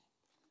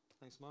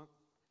Thanks, Mark.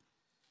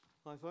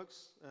 Hi,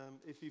 folks.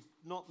 If you've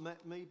not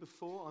met me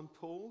before, I'm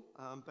Paul.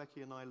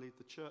 Becky and I lead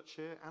the church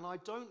here, and I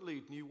don't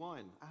lead New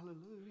Wine.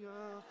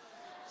 Hallelujah.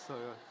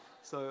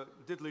 So I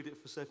did lead it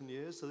for 7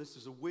 years, so this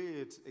is a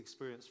weird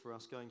experience for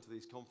us going to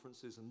these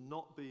conferences and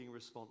not being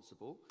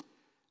responsible.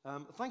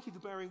 Thank you for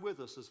bearing with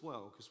us as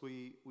well, because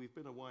we've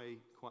been away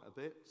quite a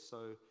bit. So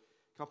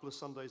a couple of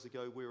Sundays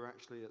ago, we were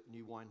actually at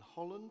New Wine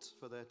Holland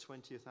for their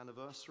 20th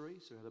anniversary,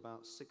 so we had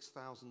about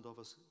 6,000 of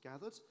us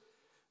gathered,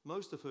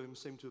 most of whom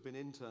seem to have been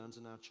interns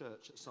in our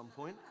church at some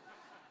point.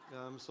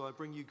 So I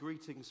bring you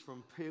greetings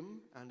from Pim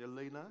and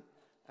Elena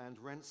and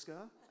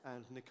Renska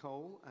and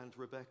Nicole and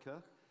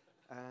Rebecca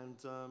and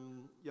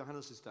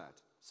Johannes' dad.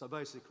 So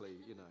basically,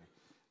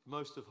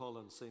 most of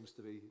Holland seems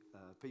to be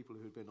people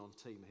who've been on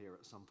team here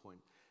at some point.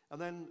 And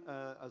then,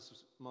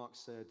 as Mark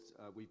said,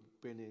 we've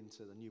been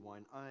into the New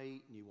Wine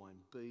A, New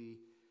Wine B,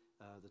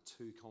 the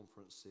two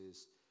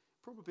conferences,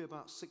 probably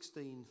about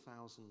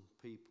 16,000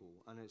 people.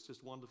 And it's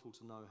just wonderful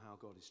to know how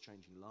God is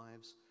changing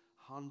lives.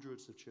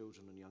 Hundreds of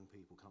children and young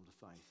people come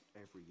to faith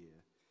every year.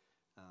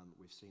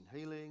 We've seen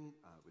healing,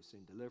 we've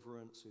seen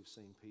deliverance, we've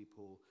seen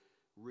people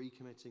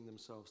recommitting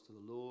themselves to the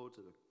Lord.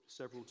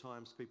 Several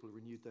times people have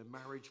renewed their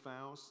marriage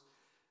vows.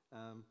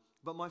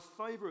 But my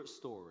favourite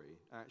story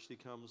actually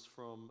comes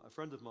from a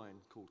friend of mine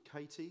called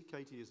Katie.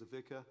 Katie is a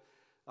vicar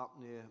up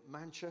near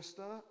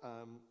Manchester,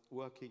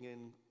 working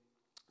in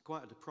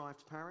quite a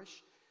deprived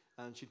parish.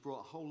 And she'd brought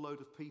a whole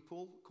load of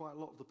people, quite a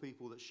lot of the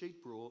people that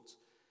she'd brought,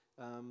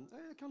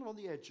 kind of on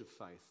the edge of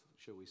faith,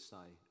 shall we say.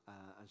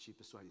 And she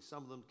persuaded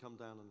some of them to come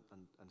down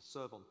and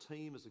serve on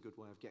team as a good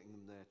way of getting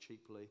them there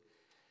cheaply.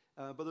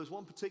 But there was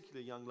one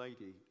particular young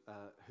lady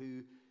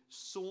who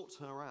sought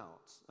her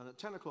out. And at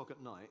 10 o'clock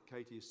at night,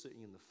 Katie is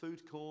sitting in the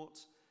food court,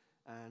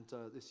 and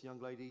this young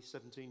lady,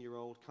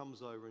 17-year-old,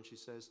 comes over and she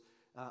says,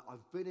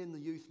 I've been in the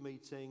youth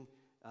meeting.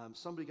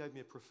 Somebody gave me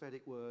a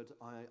prophetic word.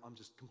 I'm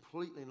just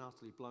completely and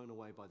utterly blown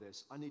away by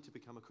this. I need to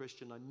become a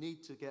Christian. I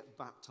need to get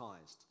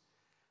baptized.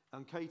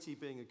 And Katie,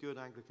 being a good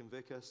Anglican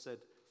vicar, said,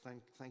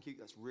 thank you,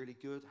 that's really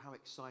good. How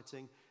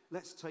exciting.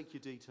 Let's take your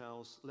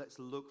details. Let's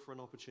look for an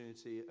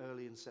opportunity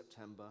early in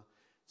September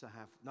to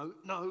have,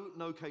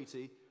 no,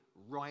 Katie,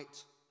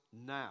 right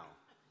now.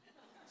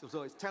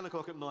 So it's 10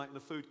 o'clock at night in the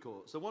food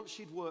court. So once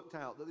she'd worked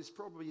out that this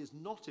probably is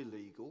not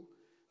illegal,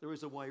 there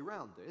is a way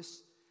around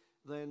this,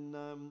 then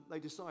they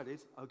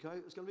decided, okay,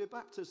 it's going to be a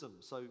baptism.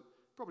 So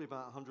probably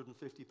about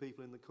 150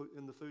 people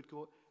in the food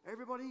court.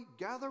 Everybody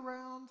gather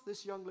round.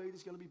 This young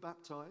lady's going to be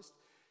baptized.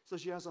 So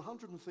she has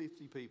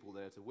 150 people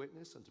there to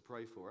witness and to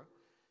pray for her.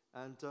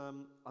 And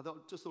I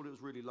just thought it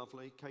was really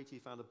lovely. Katie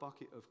found a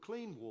bucket of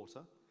clean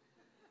water.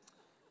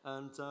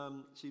 And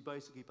she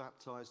basically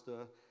baptized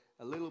her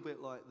a little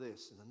bit like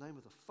this. In the name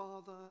of the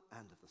Father,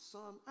 and of the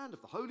Son, and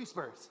of the Holy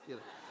Spirit.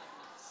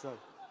 So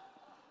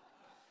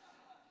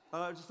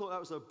I just thought that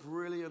was a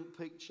brilliant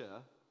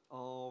picture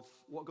of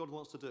what God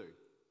wants to do,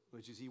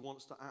 which is he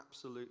wants to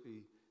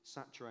absolutely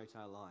saturate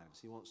our lives.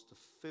 He wants to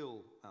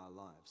fill our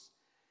lives.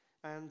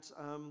 And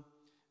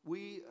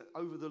we,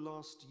 over the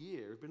last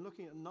year, have been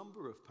looking at a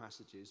number of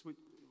passages.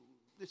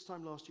 This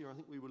time last year, I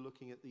think we were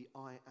looking at the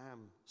I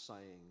am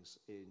sayings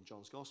in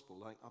John's Gospel,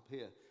 like up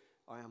here,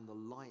 I am the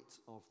light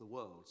of the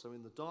world. So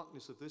in the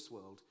darkness of this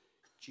world,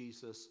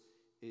 Jesus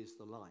is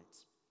the light.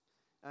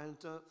 And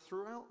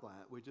throughout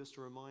that, we're just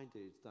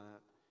reminded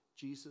that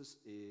Jesus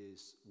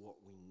is what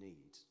we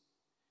need.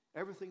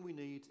 Everything we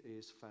need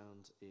is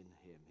found in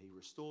him. He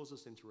restores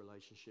us into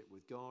relationship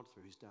with God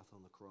through his death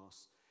on the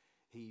cross.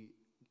 He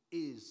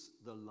is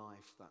the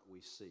life that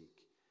we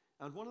seek.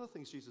 And one of the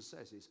things Jesus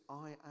says is,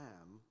 I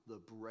am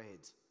the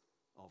bread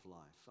of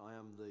life. I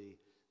am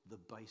the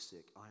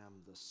basic. I am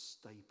the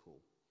staple.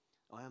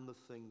 I am the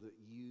thing that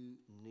you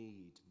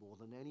need more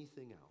than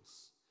anything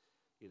else.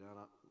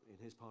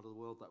 In his part of the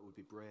world, that would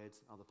be bread.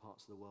 Other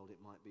parts of the world, it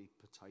might be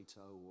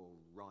potato or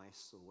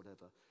rice or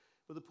whatever.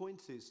 But the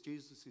point is,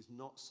 Jesus is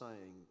not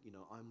saying,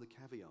 I'm the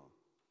caviar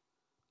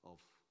of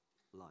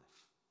life,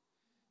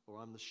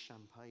 or I'm the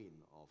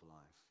champagne of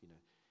life.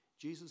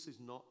 Jesus is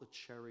not the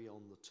cherry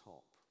on the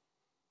top.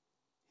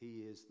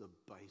 He is the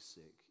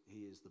basic. He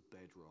is the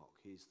bedrock.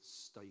 He's the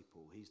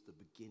staple. He's the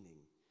beginning.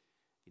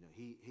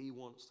 He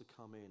wants to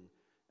come in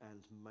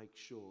and make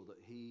sure that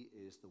he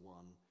is the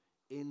one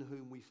in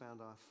whom we found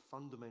our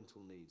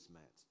fundamental needs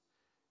met.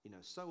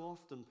 So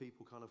often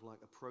people kind of like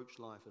approach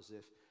life as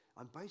if,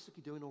 I'm basically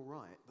doing all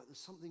right, but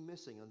there's something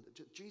missing, and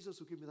Jesus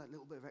will give me that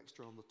little bit of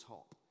extra on the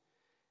top.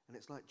 And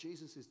it's like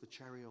Jesus is the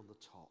cherry on the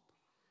top.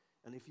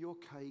 And if your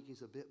cake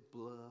is a bit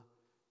blur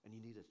and you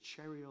need a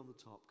cherry on the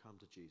top, come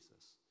to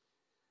Jesus.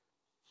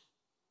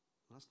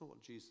 And that's not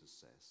what Jesus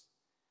says.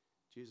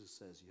 Jesus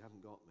says, you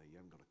haven't got me, you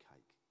haven't got a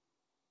cake.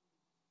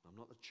 I'm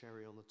not the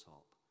cherry on the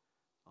top,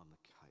 I'm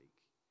the cake.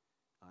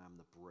 I am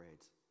the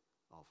bread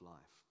of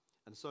life.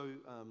 And so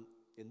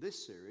in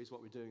this series,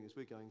 what we're doing is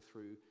we're going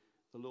through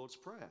the Lord's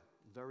Prayer.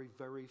 Very,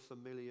 very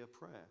familiar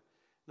prayer.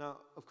 Now,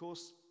 of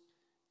course,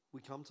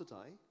 we come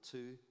today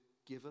to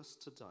give us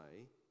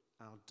today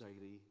our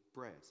daily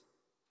bread.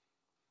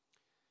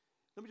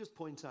 Let me just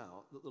point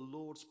out that the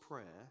Lord's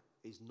Prayer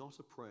is not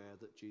a prayer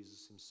that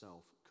Jesus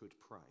himself could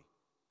pray.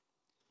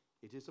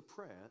 It is a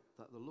prayer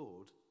that the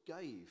Lord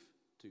gave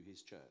to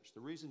his church.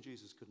 The reason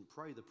Jesus couldn't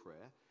pray the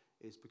prayer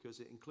is because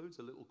it includes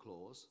a little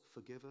clause,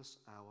 forgive us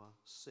our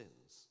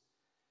sins.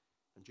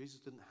 And Jesus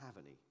didn't have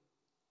any.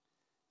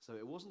 So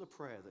it wasn't a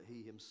prayer that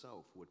he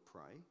himself would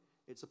pray.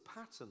 It's a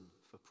pattern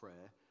for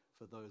prayer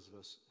for those of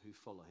us who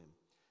follow him.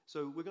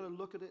 So we're going to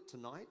look at it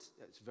tonight.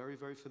 It's very,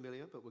 very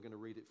familiar, but we're going to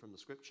read it from the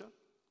scripture.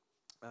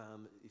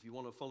 If you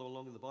want to follow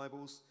along in the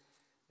Bibles,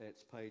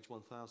 it's page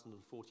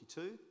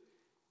 1042.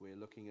 We're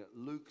looking at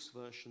Luke's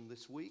version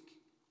this week.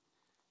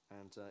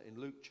 And in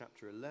Luke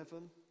chapter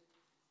 11,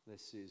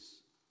 this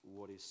is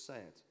what is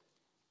said.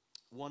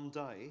 One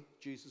day,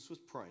 Jesus was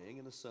praying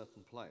in a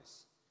certain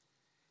place.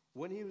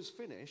 When he was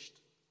finished,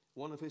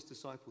 one of his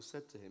disciples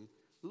said to him,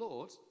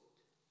 Lord,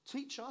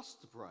 teach us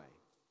to pray,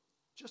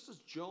 just as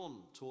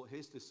John taught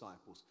his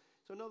disciples.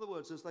 So in other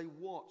words, as they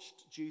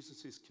watched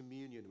Jesus'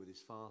 communion with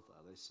his Father,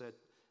 they said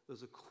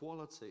there's a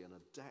quality and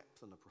a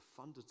depth and a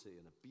profundity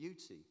and a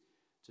beauty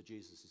to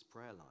Jesus'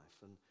 prayer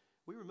life. And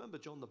we remember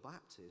John the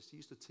Baptist, he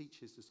used to teach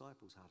his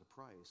disciples how to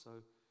pray. So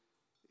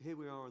here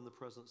we are in the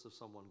presence of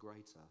someone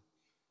greater.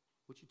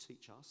 Would you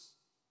teach us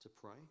to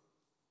pray?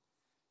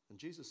 And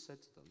Jesus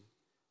said to them,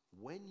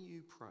 when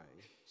you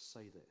pray,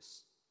 say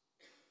this,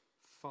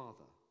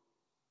 Father,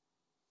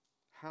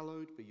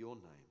 hallowed be your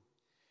name,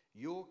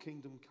 your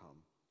kingdom come.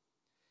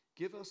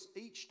 Give us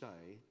each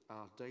day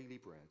our daily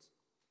bread.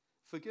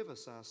 Forgive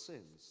us our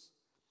sins,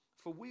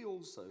 for we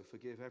also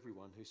forgive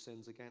everyone who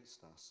sins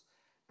against us,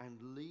 and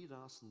lead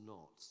us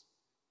not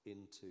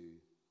into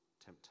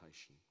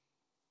temptation.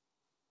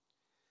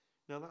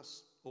 Now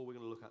that's all we're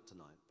going to look at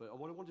tonight. But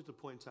what I wanted to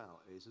point out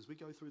is, as we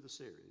go through the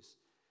series,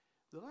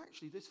 that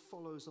actually this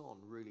follows on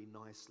really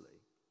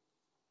nicely.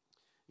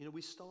 You know,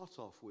 we start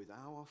off with,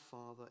 Our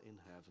Father in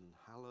heaven,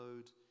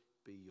 hallowed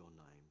be your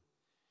name.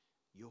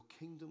 Your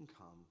kingdom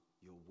come,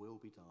 your will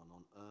be done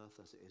on earth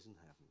as it is in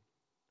heaven.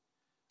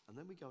 And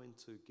then we go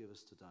into, give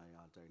us today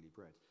our daily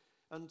bread.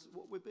 And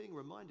what we're being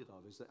reminded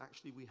of is that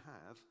actually we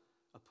have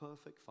a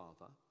perfect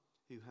Father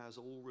who has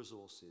all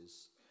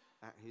resources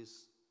at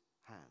his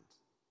hand.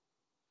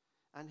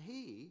 And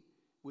he,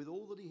 with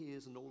all that he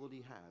is and all that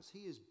he has, he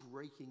is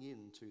breaking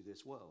into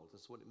this world.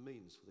 That's what it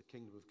means for the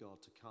kingdom of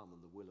God to come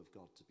and the will of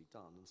God to be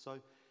done. And so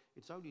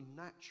it's only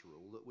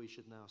natural that we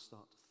should now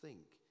start to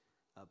think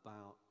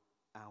about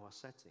our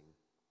setting,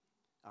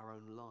 our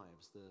own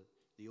lives,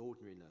 the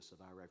ordinariness of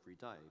our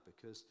everyday,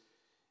 because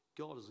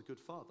God, as a good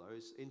Father,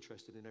 is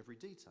interested in every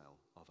detail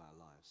of our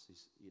lives.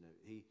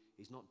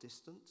 He's not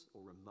distant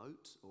or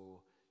remote or,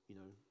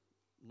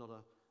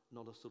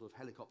 not a sort of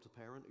helicopter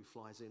parent who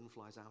flies in,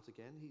 flies out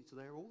again. He's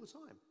there all the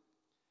time.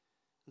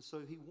 And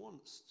so he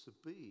wants to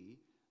be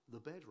the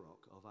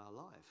bedrock of our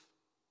life.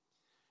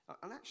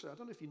 And actually, I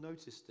don't know if you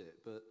noticed it,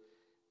 but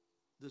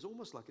there's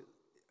almost like,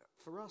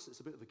 for us, it's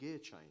a bit of a gear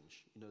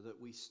change,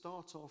 that we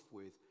start off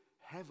with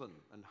heaven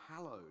and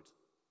hallowed.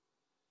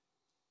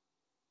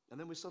 And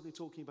then we're suddenly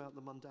talking about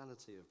the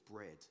mundanity of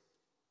bread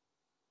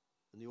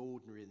and the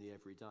ordinary and the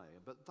everyday.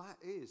 But that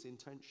is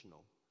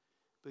intentional,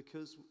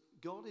 because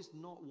God is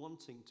not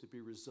wanting to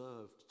be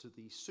reserved to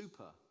the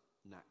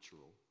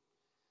supernatural.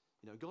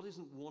 God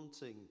isn't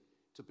wanting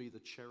to be the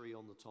cherry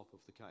on the top of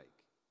the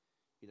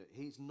cake.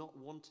 He's not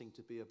wanting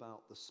to be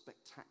about the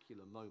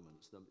spectacular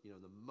moments, the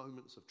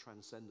moments of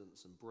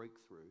transcendence and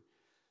breakthrough.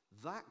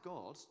 That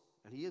God,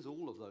 and he is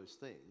all of those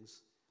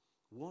things,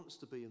 wants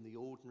to be in the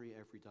ordinary,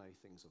 everyday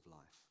things of life.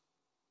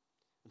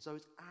 And so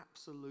it's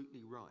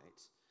absolutely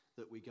right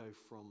that we go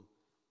from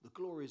the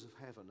glories of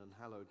heaven and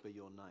hallowed be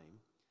your name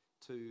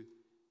to,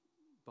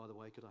 by the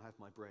way, could I have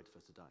my bread for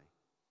today?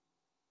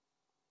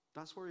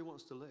 That's where he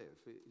wants to live.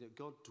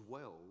 God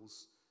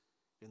dwells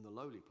in the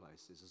lowly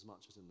places as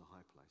much as in the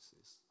high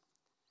places.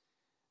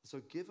 So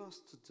give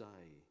us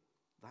today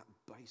that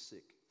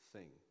basic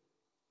thing.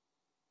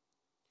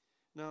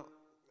 Now,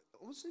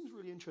 what seems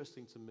really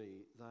interesting to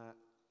me, that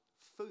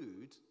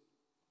food,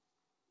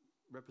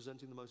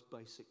 representing the most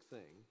basic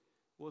thing,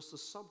 was the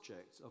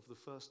subject of the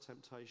first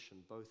temptation,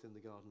 both in the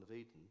Garden of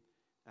Eden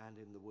and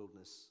in the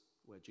wilderness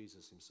where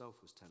Jesus himself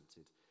was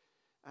tempted.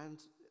 And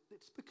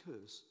it's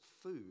because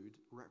food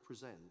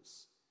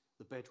represents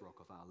the bedrock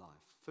of our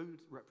life. Food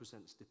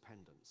represents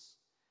dependence.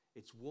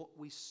 It's what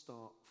we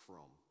start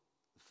from.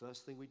 The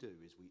first thing we do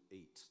is we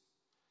eat.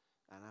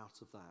 And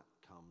out of that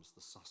comes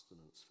the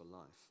sustenance for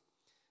life.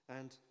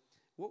 And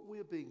what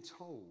we're being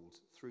told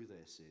through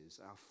this is,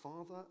 our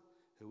Father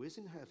who is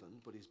in heaven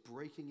but is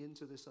breaking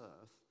into this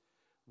earth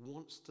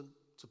wants to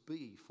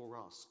be for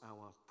us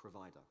our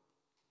provider.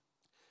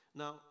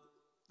 Now,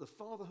 the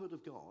fatherhood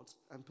of God,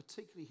 and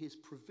particularly his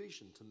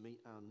provision to meet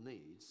our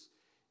needs,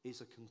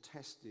 is a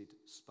contested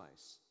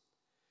space.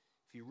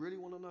 If you really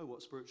want to know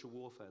what spiritual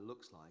warfare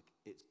looks like,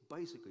 it's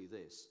basically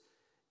this.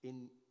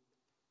 In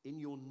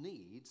your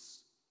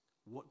needs,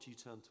 what do you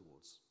turn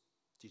towards?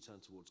 Do you turn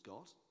towards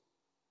God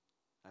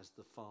as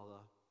the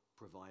Father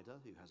provider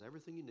who has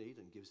everything you need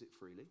and gives it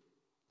freely?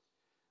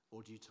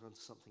 Or do you turn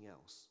to something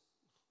else?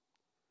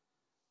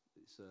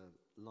 It's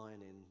a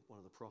line in one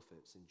of the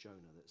prophets in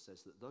Jonah that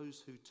says that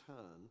those who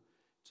turn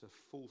to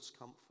false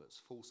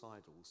comforts, false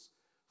idols,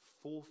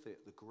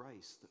 forfeit the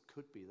grace that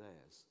could be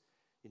theirs.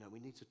 We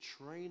need to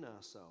train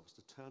ourselves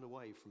to turn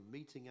away from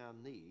meeting our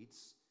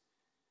needs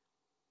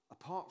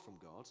apart from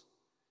God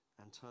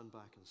and turn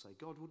back and say,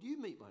 God, would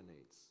you meet my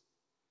needs?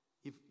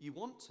 If you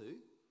want to,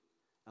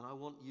 and I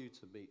want you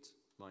to meet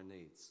my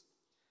needs.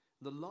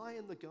 The lie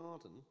in the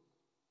garden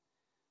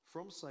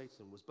from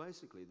Satan was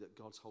basically that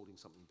God's holding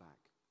something back.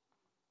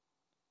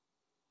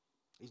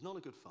 He's not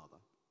a good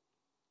father.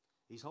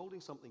 He's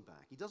holding something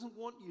back. He doesn't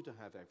want you to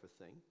have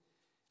everything.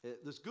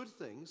 There's good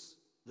things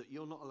that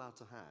you're not allowed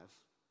to have,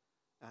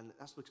 and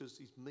that's because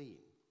he's mean.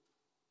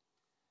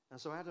 And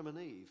so Adam and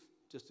Eve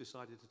just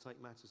decided to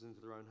take matters into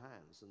their own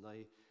hands, and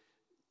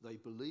they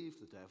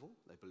believed the devil,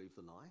 they believed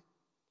the lie,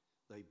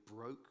 they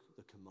broke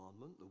the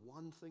commandment, the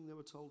one thing they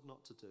were told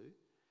not to do.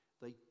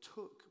 They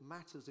took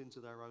matters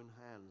into their own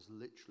hands,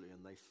 literally,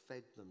 and they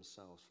fed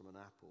themselves from an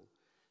apple,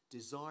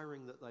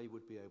 desiring that they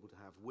would be able to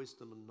have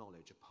wisdom and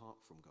knowledge apart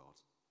from God.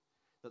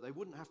 That they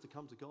wouldn't have to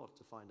come to God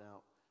to find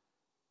out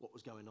what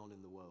was going on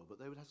in the world, but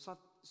they would have some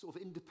sort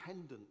of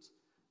independent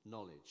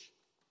knowledge.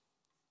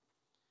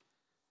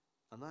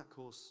 And that, of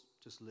course,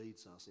 just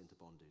leads us into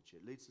bondage.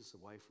 It leads us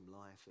away from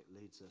life. It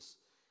leads us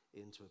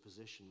into a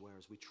position where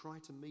as we try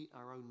to meet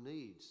our own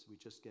needs, we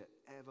just get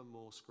ever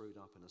more screwed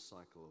up in a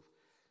cycle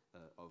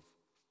of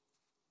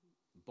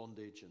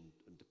bondage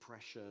and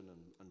depression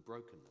and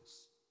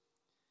brokenness.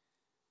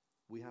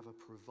 We have a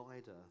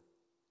provider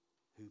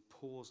who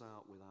pours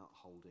out without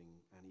holding,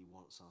 and he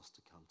wants us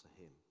to come to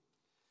him.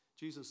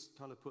 Jesus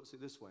kind of puts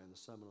it this way in the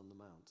Sermon on the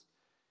Mount.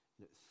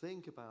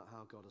 Think about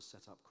how God has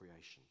set up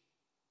creation.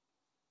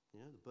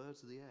 The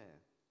birds of the air,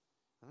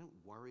 they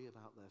don't worry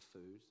about their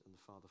food, and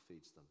the Father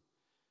feeds them.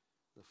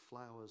 The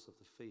flowers of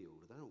the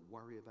field, they don't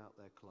worry about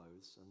their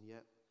clothes, and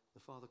yet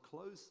the Father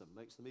clothes them,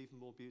 makes them even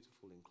more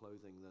beautiful in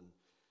clothing than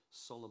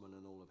Solomon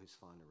and all of his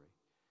finery.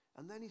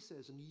 And then he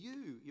says, and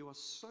you are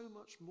so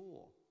much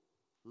more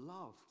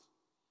loved,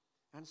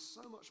 and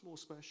so much more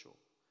special,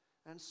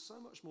 and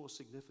so much more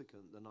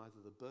significant than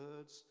either the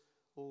birds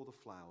or the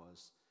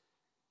flowers.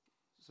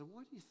 So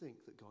why do you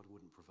think that God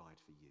wouldn't provide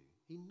for you?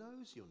 He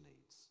knows your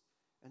needs,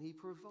 and he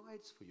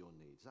provides for your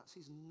needs. That's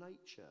his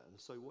nature. And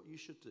so what you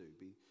should do,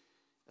 be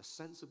a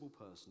sensible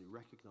person who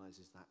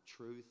recognizes that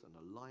truth and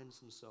aligns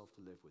himself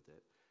to live with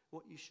it.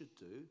 What you should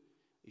do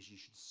is you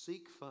should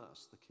seek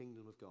first the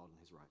kingdom of God and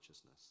his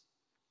righteousness.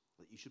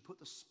 That you should put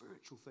the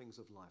spiritual things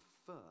of life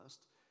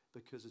first,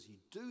 because as you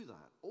do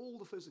that, all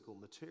the physical,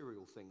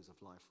 material things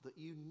of life that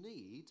you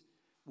need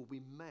will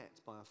be met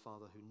by a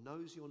Father who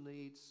knows your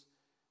needs,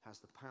 has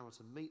the power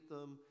to meet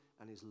them,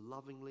 and is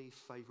lovingly,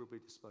 favorably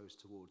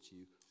disposed towards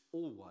you,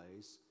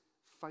 always,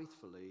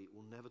 faithfully,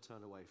 will never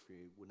turn away from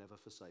you, will never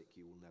forsake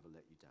you, will never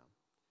let you down.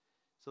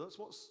 So that's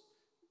what's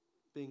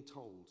being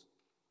told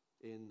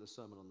in the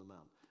Sermon on the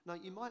Mount. Now,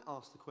 you might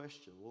ask the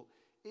question, well,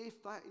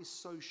 if that is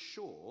so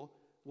sure,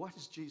 why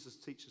does Jesus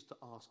teach us to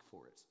ask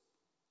for it?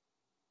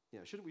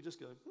 Shouldn't we just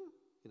go,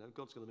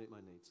 God's going to meet my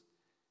needs?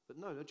 But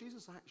no,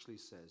 Jesus actually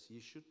says you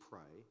should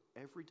pray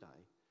every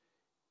day,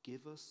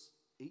 give us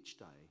each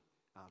day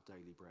our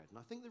daily bread. And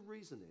I think the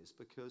reason is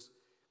because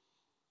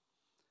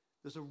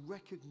there's a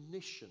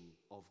recognition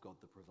of God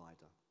the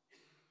provider.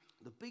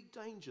 The big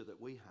danger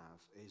that we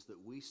have is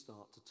that we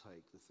start to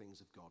take the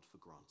things of God for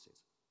granted.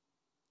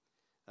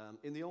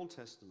 In the Old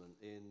Testament,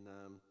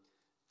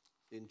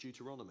 in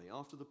Deuteronomy,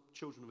 after the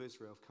children of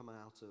Israel have come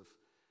out of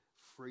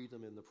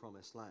freedom in the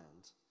Promised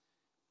Land,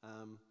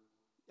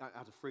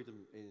 out of freedom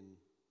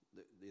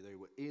they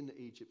were in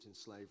Egypt in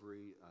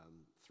slavery.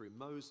 Through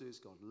Moses,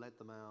 God led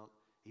them out.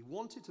 He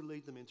wanted to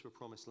lead them into a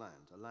promised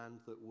land, a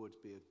land that would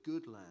be a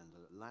good land,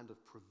 a land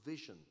of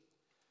provision.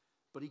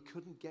 But he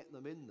couldn't get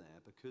them in there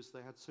because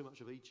they had so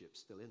much of Egypt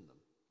still in them.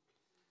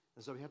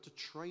 And so he had to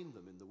train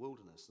them in the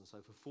wilderness. And so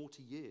for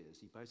 40 years,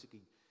 he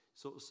basically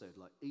sort of said,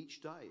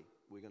 each day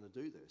we're going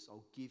to do this.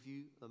 I'll give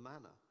you the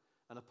manna.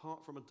 And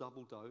apart from a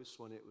double dose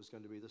when it was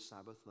going to be the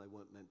Sabbath and they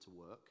weren't meant to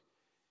work,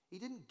 he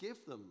didn't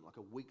give them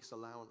a week's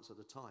allowance at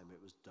a time.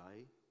 It was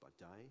day by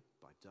day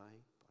by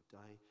day by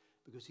day,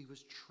 because he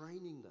was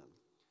training them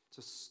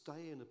to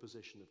stay in a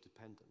position of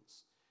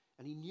dependence.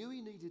 And he knew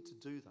he needed to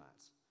do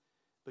that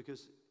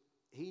because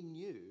he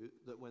knew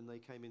that when they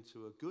came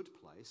into a good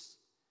place,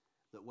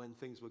 that when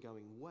things were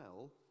going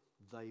well,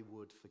 they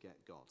would forget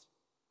God.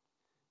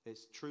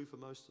 It's true for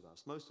most of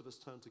us. Most of us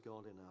turn to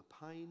God in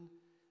our pain,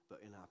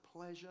 but in our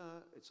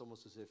pleasure, it's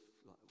almost as if,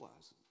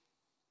 it's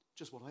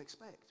just what I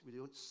expect. We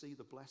don't see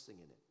the blessing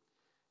in it.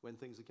 When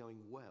things are going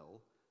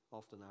well,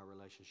 often our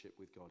relationship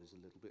with God is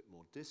a little bit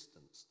more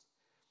distanced.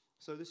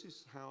 So this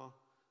is how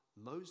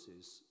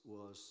Moses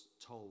was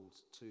told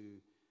to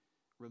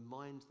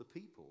remind the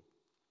people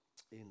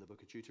in the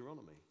book of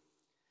Deuteronomy.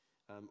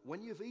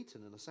 When you've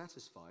eaten and are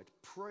satisfied,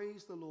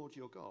 praise the Lord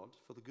your God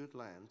for the good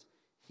land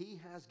he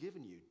has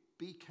given you.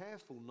 Be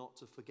careful not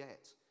to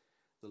forget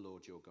the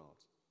Lord your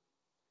God.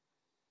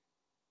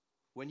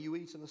 When you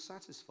eat and are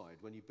satisfied,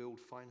 when you build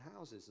fine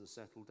houses and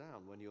settle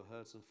down, when your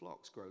herds and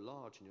flocks grow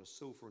large and your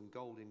silver and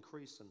gold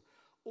increase and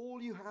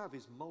all you have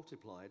is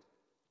multiplied,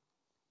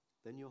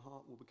 then your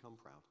heart will become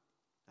proud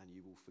and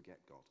you will forget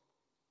God,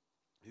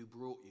 who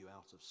brought you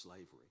out of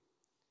slavery.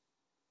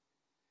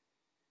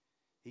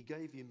 He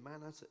gave you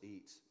manna to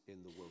eat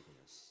in the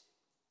wilderness.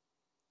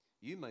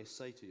 You may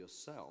say to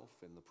yourself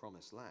in the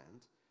promised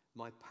land,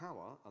 my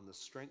power and the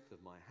strength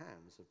of my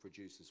hands have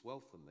produced this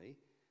wealth for me.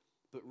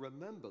 But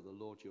remember the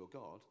Lord your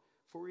God,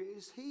 for it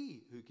is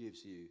he who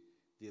gives you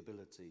the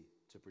ability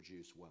to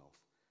produce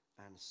wealth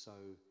and so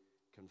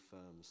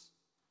confirms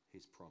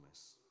his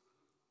promise.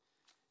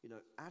 You know,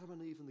 Adam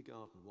and Eve in the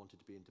garden wanted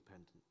to be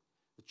independent.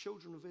 The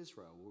children of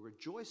Israel were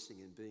rejoicing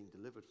in being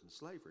delivered from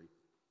slavery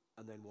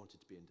and then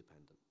wanted to be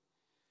independent.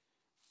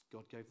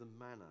 God gave them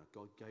manna.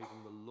 God gave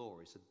them the law.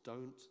 He said,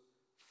 don't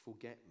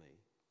forget me.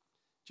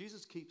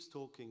 Jesus keeps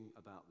talking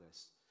about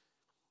this.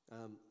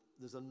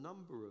 There's a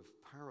number of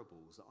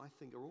parables that I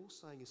think are all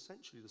saying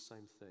essentially the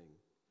same thing,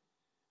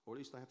 or at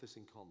least they have this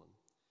in common.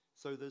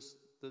 So there's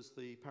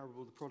the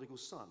parable of the prodigal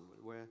son,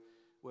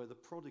 where the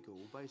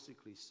prodigal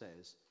basically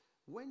says,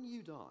 when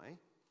you die,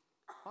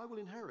 I will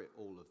inherit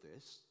all of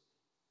this.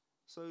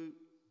 So,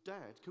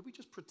 Dad, could we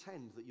just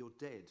pretend that you're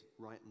dead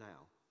right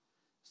now?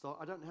 So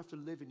I don't have to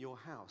live in your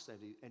house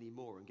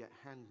anymore and get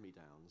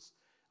hand-me-downs.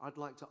 I'd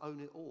like to own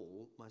it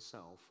all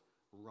myself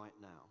right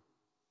now.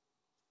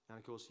 And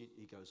of course,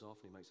 he goes off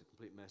and he makes a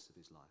complete mess of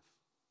his life.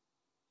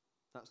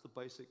 That's the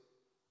basic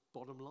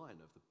bottom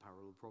line of the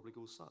parable of the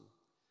prodigal son.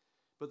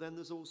 But then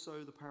there's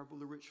also the parable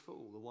of the rich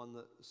fool, the one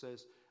that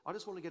says, I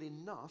just want to get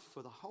enough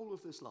for the whole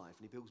of this life.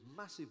 And he builds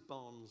massive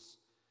barns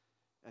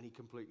and he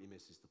completely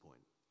misses the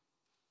point.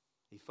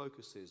 He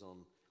focuses on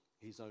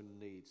his own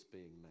needs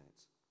being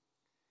met.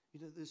 You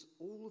know, there's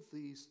all of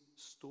these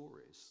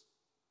stories,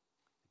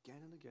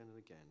 again and again and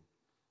again.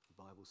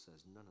 The Bible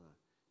says, no.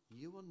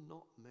 You are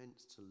not meant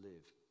to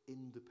live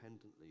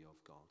independently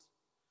of God.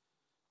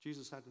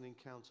 Jesus had an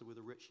encounter with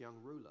a rich young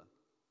ruler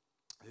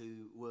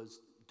who was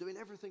doing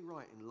everything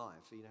right in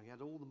life. You know, he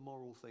had all the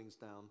moral things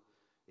down.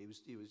 He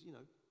was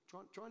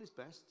trying his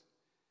best.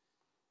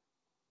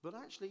 But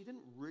actually, he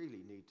didn't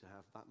really need to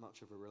have that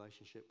much of a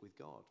relationship with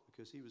God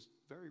because he was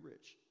very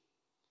rich.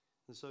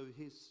 And so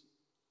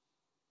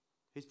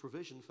his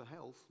provision for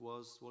health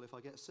was, well, if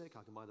I get sick,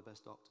 I can buy the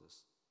best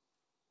doctors.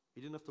 He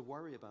didn't have to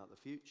worry about the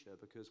future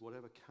because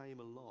whatever came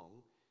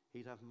along,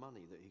 he'd have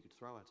money that he could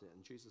throw at it.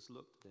 And Jesus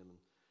looked at him and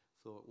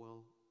thought,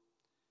 well,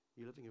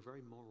 you're living a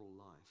very moral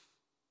life,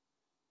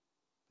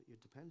 but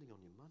you're depending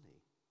on your money.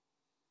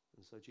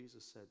 And so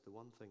Jesus said, the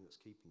one thing that's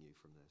keeping you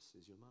from this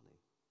is your money.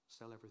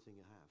 Sell everything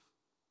you have.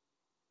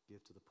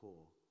 Give to the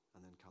poor,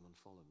 and then come and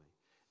follow me.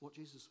 What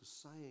Jesus was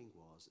saying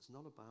was, it's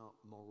not about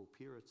moral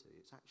purity.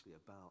 It's actually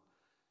about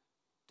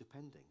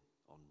depending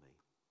on me.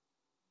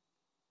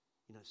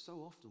 You know,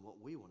 so often what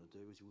we want to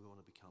do is we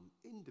want to become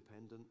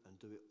independent and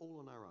do it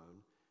all on our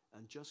own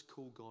and just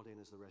call God in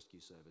as the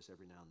rescue service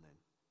every now and then.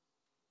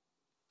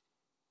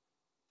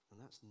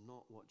 And that's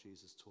not what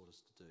Jesus taught us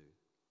to do.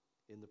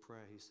 In the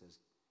prayer he says,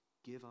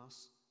 give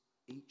us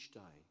each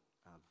day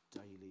our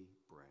daily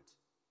bread.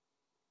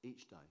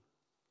 Each day.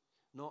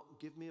 Not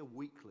give me a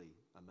weekly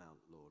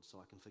amount, Lord,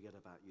 so I can forget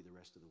about you the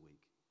rest of the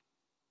week.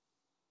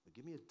 But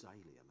give me a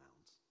daily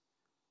amount,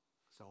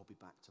 so I'll be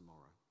back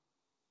tomorrow.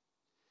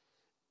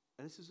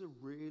 And this is a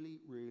really,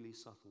 really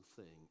subtle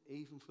thing,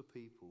 even for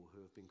people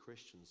who have been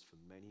Christians for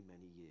many,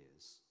 many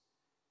years.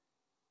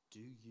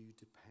 Do you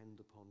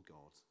depend upon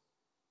God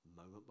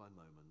moment by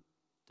moment,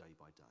 day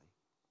by day?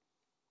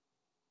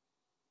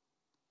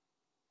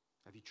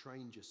 Have you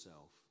trained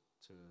yourself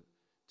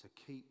to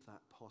keep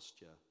that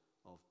posture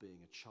of being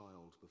a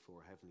child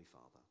before a Heavenly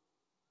Father?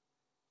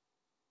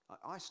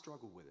 I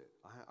struggle with it.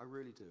 I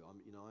really do.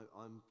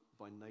 I'm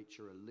by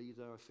nature a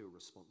leader. I feel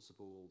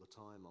responsible all the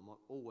time. I'm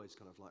always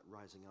kind of like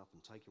rising up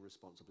and taking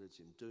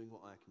responsibility and doing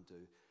what I can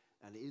do.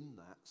 And in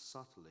that,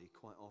 subtly,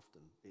 quite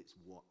often, it's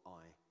what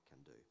I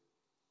can do.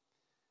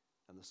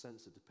 And the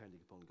sense of depending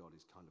upon God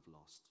is kind of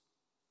lost.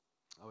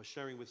 I was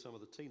sharing with some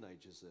of the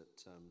teenagers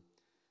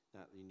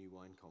at the New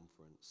Wine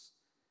Conference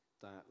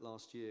that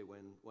last year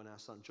when our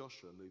son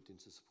Joshua moved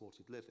into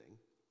supported living,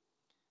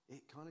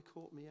 it kind of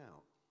caught me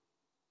out.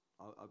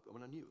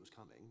 I knew it was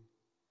coming.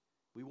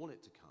 We want it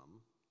to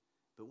come.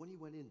 But when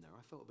he went in there, I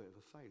felt a bit of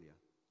a failure.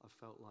 I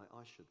felt like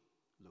I should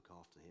look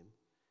after him.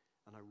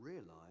 And I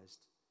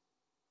realized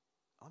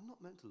I'm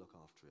not meant to look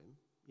after him.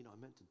 You know, I'm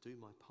meant to do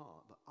my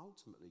part, but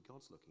ultimately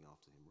God's looking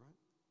after him, right?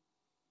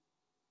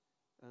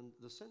 And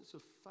the sense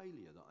of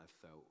failure that I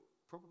felt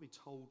probably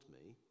told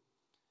me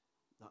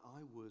that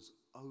I was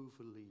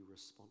overly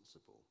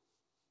responsible.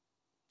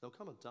 There'll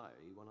come a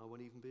day when I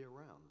won't even be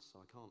around,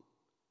 so I can't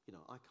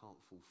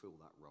fulfill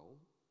that role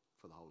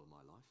for the whole of my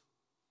life.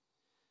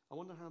 I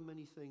wonder how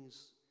many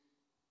things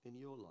in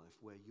your life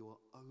where you're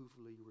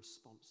overly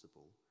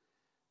responsible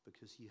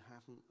because you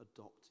haven't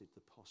adopted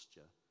the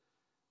posture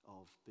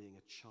of being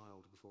a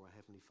child before a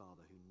Heavenly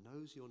Father who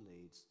knows your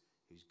needs,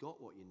 who's got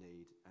what you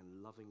need,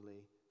 and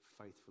lovingly,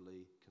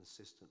 faithfully,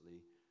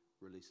 consistently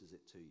releases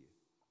it to you.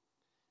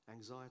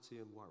 Anxiety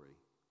and worry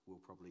will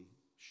probably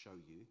show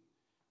you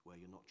where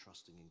you're not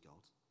trusting in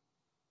God.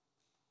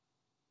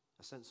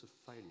 A sense of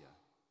failure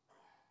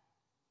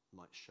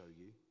might show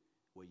you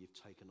where you've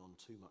taken on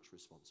too much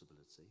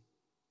responsibility.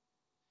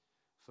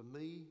 For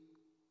me,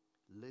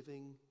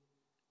 living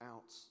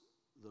out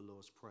the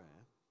Lord's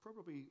Prayer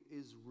probably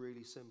is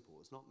really simple.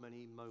 It's not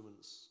many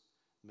moments,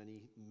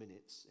 many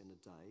minutes in a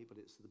day, but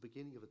it's the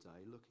beginning of a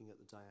day, looking at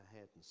the day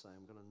ahead and saying,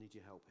 I'm going to need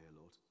your help here,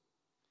 Lord.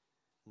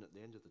 And at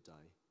the end of the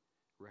day,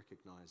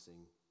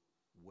 recognizing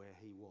where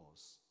he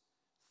was,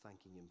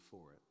 thanking him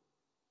for it.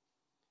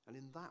 And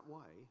in that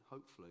way,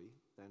 hopefully,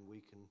 then we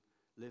can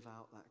live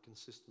out that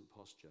consistent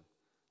posture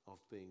of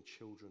being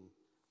children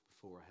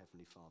before a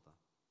Heavenly Father.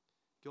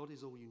 God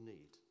is all you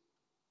need.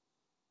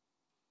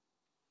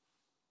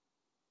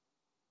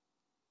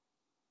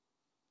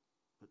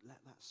 But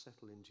let that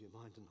settle into your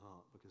mind and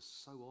heart, because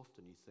so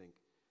often you think,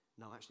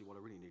 no, actually what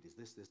I really need is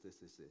this,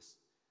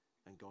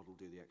 and God will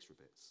do the extra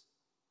bits.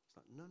 It's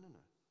like, no.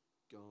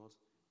 God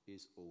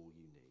is all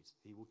you need.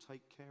 He will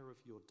take care of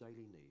your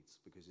daily needs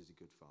because he's a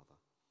good Father.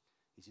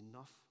 He's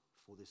enough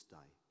for this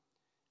day.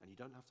 And you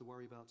don't have to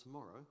worry about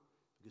tomorrow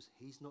because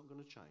he's not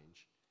going to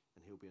change,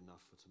 and he'll be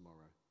enough for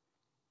tomorrow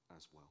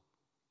as well.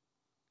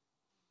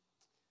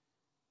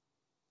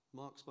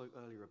 Mark spoke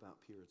earlier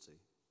about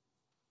purity.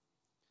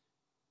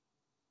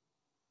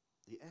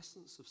 The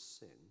essence of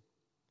sin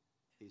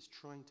is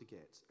trying to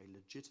get a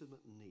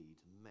legitimate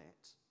need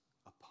met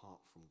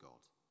apart from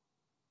God.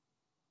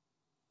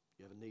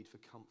 You have a need for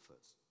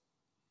comfort,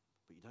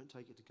 but you don't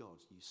take it to God.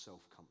 You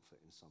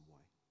self-comfort in some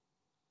way.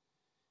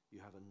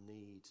 You have a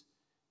need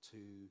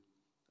to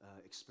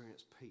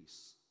experience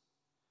peace,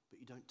 but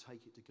you don't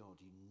take it to God.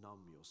 You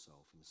numb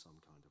yourself in some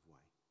kind of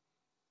way.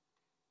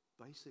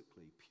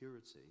 Basically,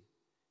 purity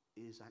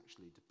is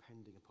actually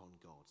depending upon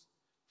God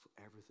for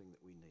everything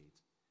that we need,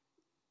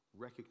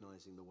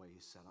 recognizing the way he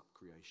set up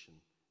creation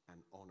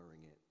and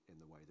honoring it in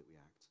the way that we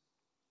act.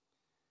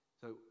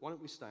 So why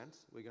don't we stand?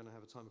 We're going to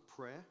have a time of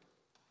prayer.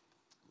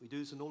 We do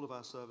this in all of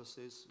our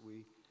services.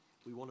 We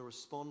want to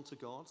respond to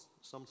God.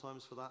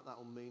 Sometimes for that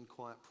will mean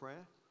quiet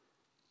prayer.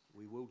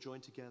 We will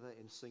join together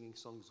in singing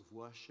songs of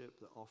worship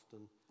that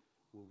often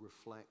will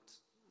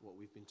reflect what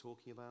we've been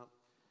talking about.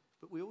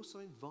 But we also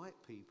invite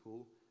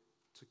people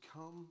to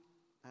come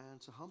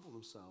and to humble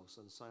themselves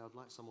and say, I'd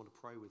like someone to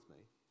pray with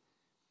me.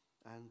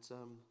 And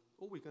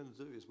all we're going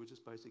to do is we're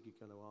just basically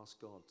going to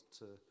ask God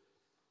to,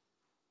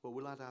 well,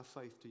 we'll add our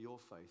faith to your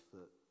faith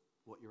that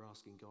what you're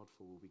asking God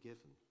for will be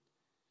given.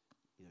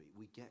 You know,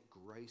 we get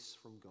grace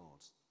from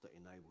God that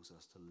enables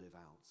us to live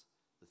out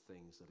the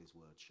things that his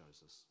word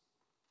shows us.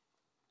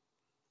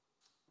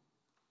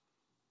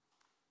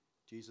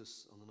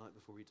 Jesus, on the night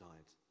before he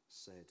died,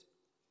 said,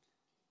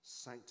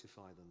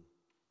 sanctify them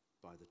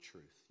by the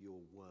truth. Your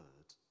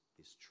word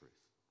is truth.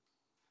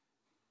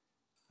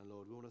 And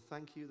Lord, we want to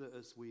thank you that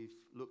as we've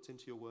looked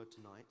into your word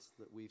tonight,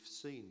 that we've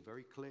seen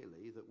very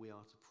clearly that we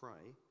are to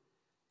pray,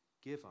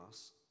 give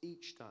us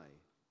each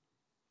day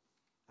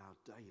our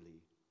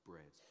daily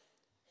bread.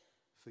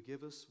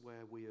 Forgive us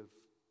where we have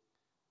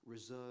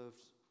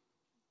reserved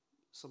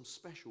some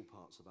special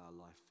parts of our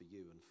life for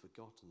you and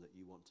forgotten that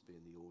you want to be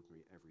in the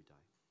ordinary every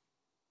day.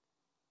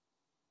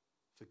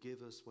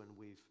 Forgive us when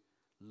we've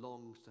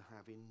longed to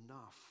have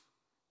enough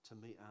to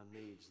meet our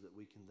needs that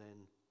we can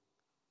then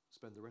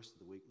spend the rest of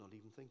the week not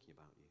even thinking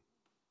about you.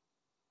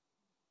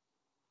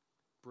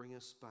 Bring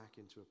us back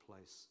into a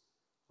place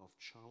of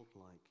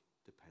childlike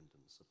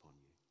dependence upon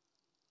you.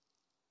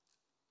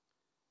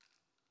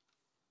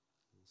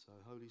 And so,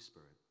 Holy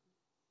Spirit,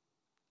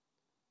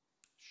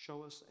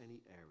 show us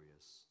any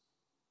areas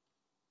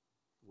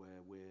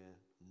where we're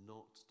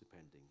not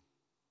depending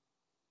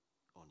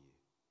on you.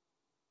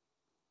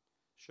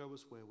 Show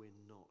us where we're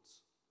not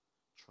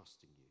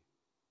trusting you.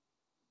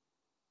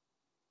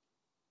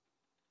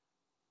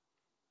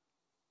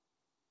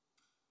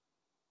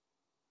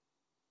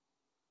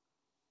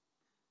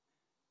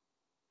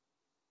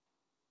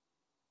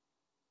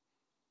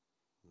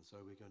 And so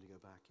we're going to go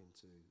back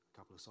into a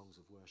couple of songs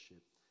of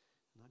worship.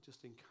 And I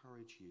just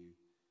encourage you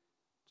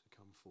to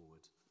come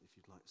forward if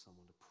you'd like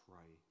someone to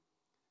pray.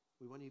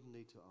 We won't even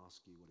need to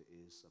ask you what it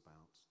is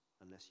about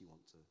unless you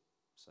want to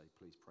say,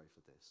 please pray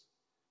for this.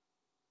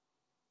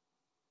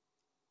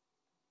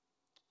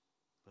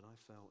 But I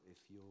felt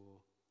if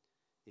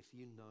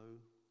you know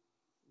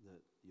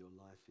that your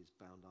life is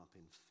bound up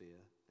in fear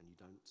and you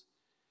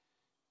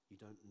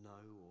don't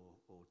know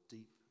or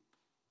deep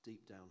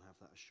down have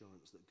that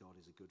assurance that God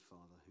is a good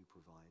Father who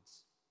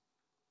provides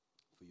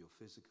for your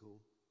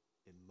physical,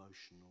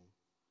 emotional,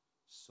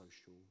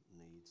 social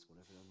needs,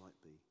 whatever they might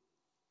be,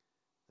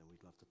 then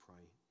we'd love to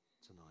pray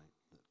tonight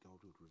that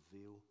God would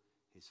reveal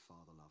his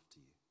Father love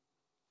to you.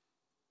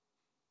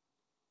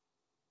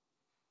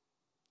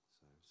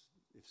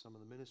 So if some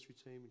of the ministry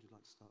team would you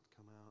like to start to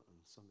come out, and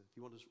if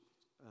you want to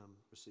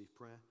receive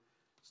prayer,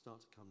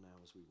 start to come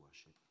now as we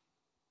worship.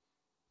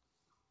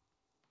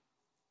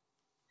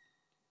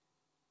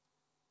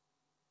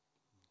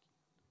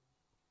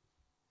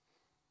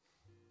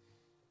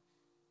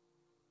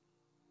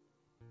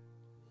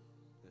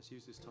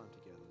 let's use this time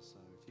together. So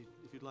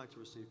if you'd like to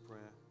receive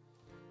prayer,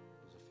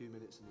 there's a few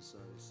minutes in the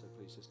service, so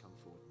please just